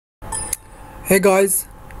Hey guys,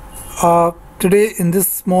 today in this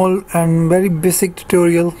small and very basic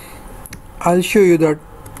tutorial I'll show you that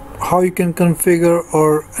how you can configure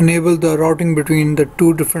or enable the routing between the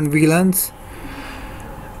two different VLANs,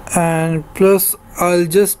 and plus I'll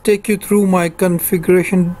just take you through my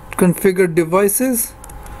configured devices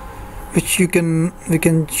which you can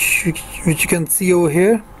see over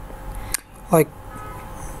here. Like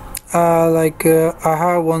I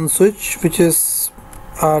have one switch which is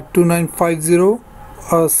 2950,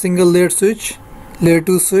 a single layered switch, layer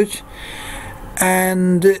 2 switch,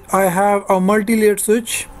 and I have a multi-layered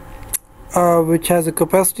switch which has a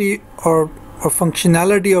capacity or a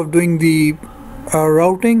functionality of doing the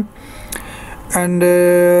routing, and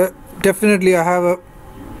definitely I have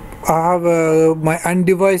my end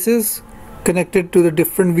devices connected to the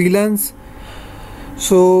different VLANs.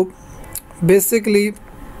 So basically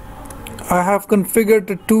I have configured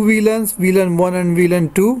the two VLANs, VLAN 1 and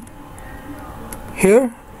VLAN 2,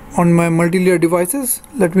 here on my multi-layer devices.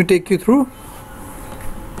 Let me take you through.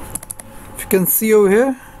 If you can see over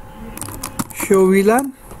here, show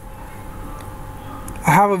VLAN.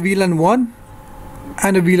 I have a VLAN 1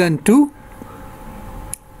 and a VLAN 2,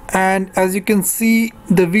 and as you can see,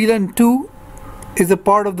 the VLAN 2 is a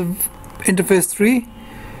part of the interface 3,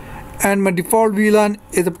 and my default VLAN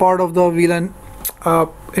is a part of the VLAN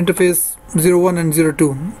interface 01 and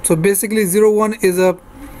 02. So basically 01 is a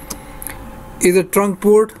trunk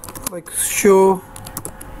port, like show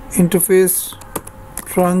interface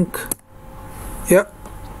trunk. Yeah,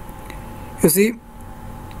 you see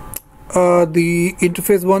the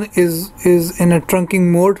interface 1 is in a trunking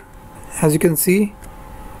mode, as you can see,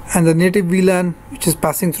 and the native VLAN which is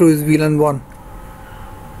passing through is VLAN 1,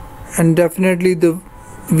 and definitely the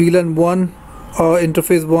VLAN 1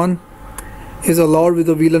 interface 1 is allowed with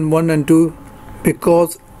the VLAN 1 and 2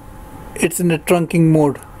 because it's in a trunking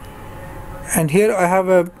mode. And here I have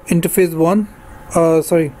a interface 1,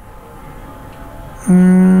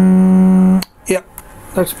 yeah,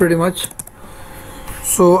 that's pretty much.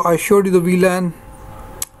 So I showed you the VLAN,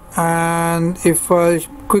 and if I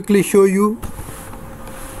quickly show you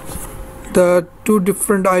the two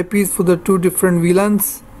different IPs for the two different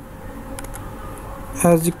VLANs,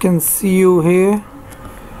 as you can see over here,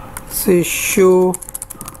 say show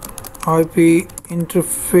IP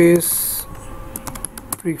interface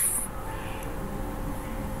brief.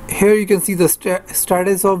 Here you can see the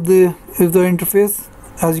status of the interface.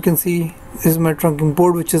 As you can see, this is my trunking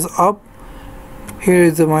port which is up. Here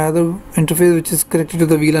is my other interface which is connected to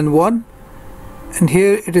the VLAN 1, and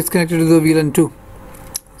here it is connected to the VLAN 2.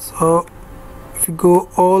 So if you go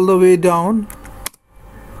all the way down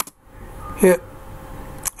here,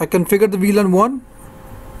 I configured the VLAN 1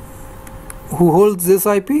 who holds this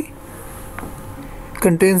IP,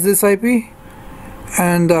 contains this IP,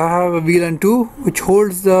 and I have a VLAN 2 which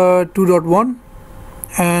holds the 2.1,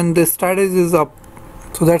 and the status is up,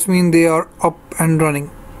 so that means they are up and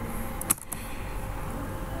running.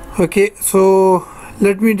 Okay, so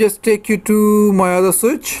let me just take you to my other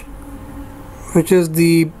switch, which is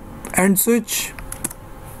the end switch.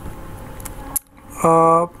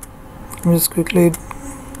 Let me just quickly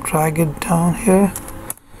drag it down here.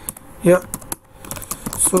 Yeah,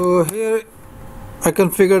 so here I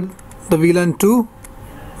configured the VLAN 2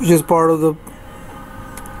 which is part of the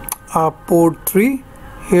port 3.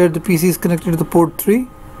 Here the PC is connected to the port 3,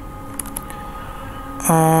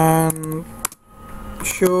 and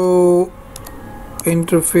show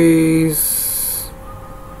interface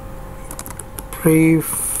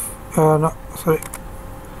brief,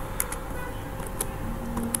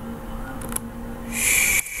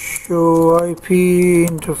 show IP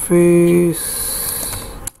interface,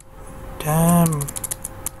 damn,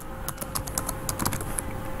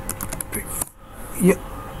 brief. Yeah,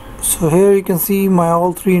 so here you can see my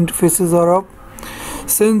all three interfaces are up.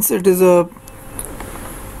 Since it is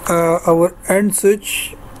our end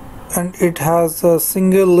switch and it has a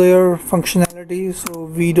single layer functionality, so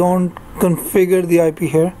we don't configure the IP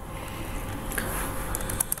here.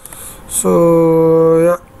 So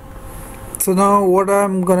yeah, so now what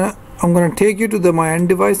I'm gonna take you to my end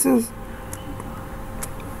devices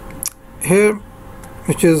here,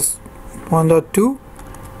 which is 1.2.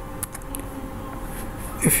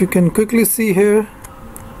 If you can quickly see here,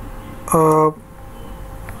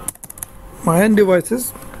 my end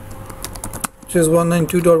devices, which is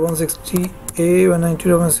 192.168,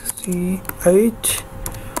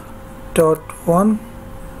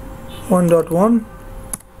 192.168.1.1.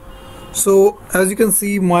 So as you can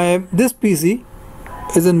see, this PC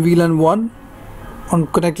is in VLAN 1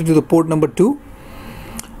 connected to the port number 2,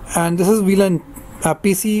 and this is VLAN a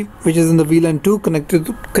PC which is in the VLAN 2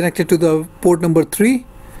 connected to the port number 3,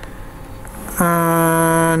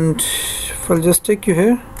 and if I'll just take you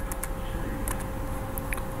here,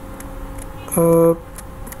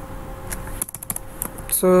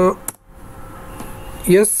 so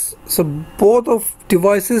yes, so both of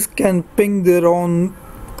devices can ping their own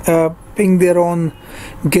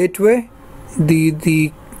gateway,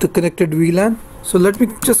 the connected VLAN. So let me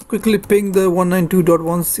just quickly ping the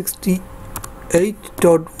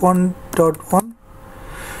 192.168.1.1.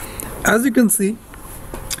 as you can see,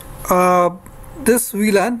 this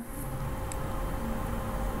VLAN,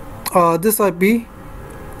 this IP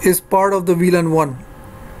is part of the VLAN 1,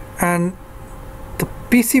 and the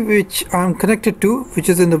PC which I am connected to, which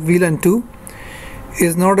is in the VLAN 2,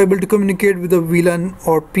 is not able to communicate with the VLAN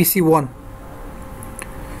or PC 1.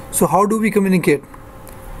 So how do we communicate?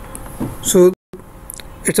 So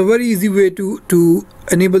it's a very easy way to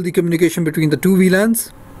enable the communication between the two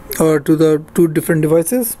VLANs, or to the two different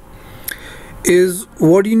devices. Is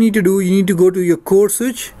what you need to do, you need to go to your core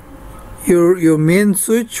switch, your main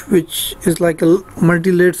switch, which is like a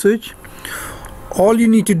multi-layered switch. All you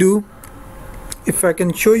need to do, if I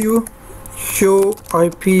can show you, show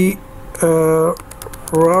IP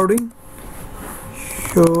routing,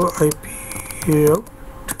 show IP route.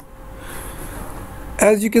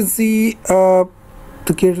 As you can see, the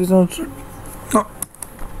gateway is not. No.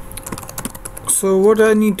 So what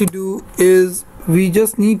I need to do is, we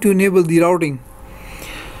just need to enable the routing.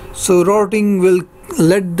 So routing will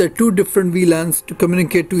let the two different VLANs to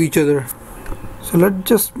communicate to each other. So let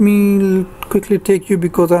just me quickly take you,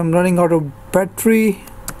 because I'm running out of battery.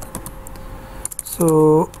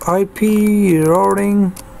 So IP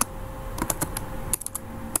routing.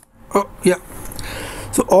 Oh yeah.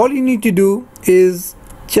 So all you need to do is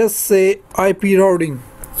just say IP routing.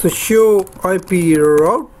 So show IP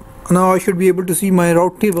route. Now I should be able to see my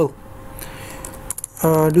route table.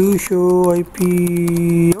 Do show IP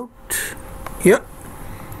out. Yeah,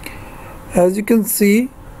 as you can see,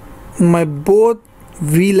 my both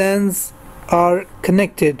VLANs are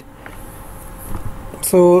connected.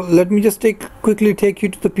 So let me just quickly take you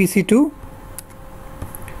to the PC2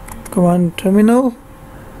 command terminal,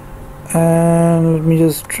 and let me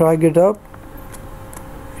just drag it up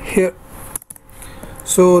here.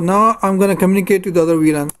 So now I'm gonna communicate to the other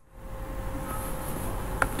VLAN,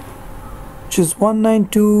 which is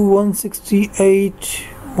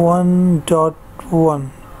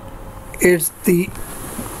 192.168.1.1. It's the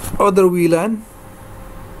other VLAN.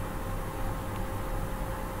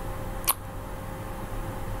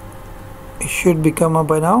 It should be come up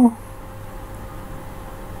by now.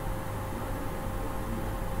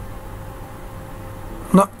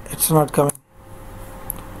 No, it's not coming.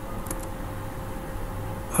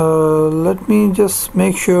 Let me just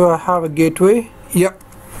make sure I have a gateway. Yeah,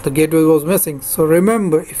 the gateway was missing. So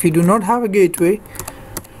remember, if you do not have a gateway,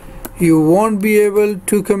 you won't be able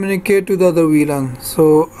to communicate to the other VLAN.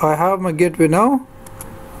 So I have my gateway now.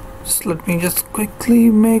 Just let me just quickly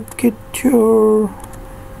make it sure.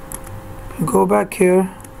 Go back here,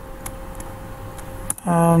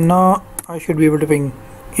 and now I should be able to ping.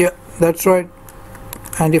 Yeah, that's right.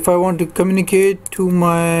 And if I want to communicate to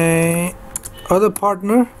my other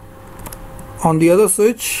partner on the other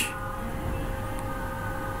switch,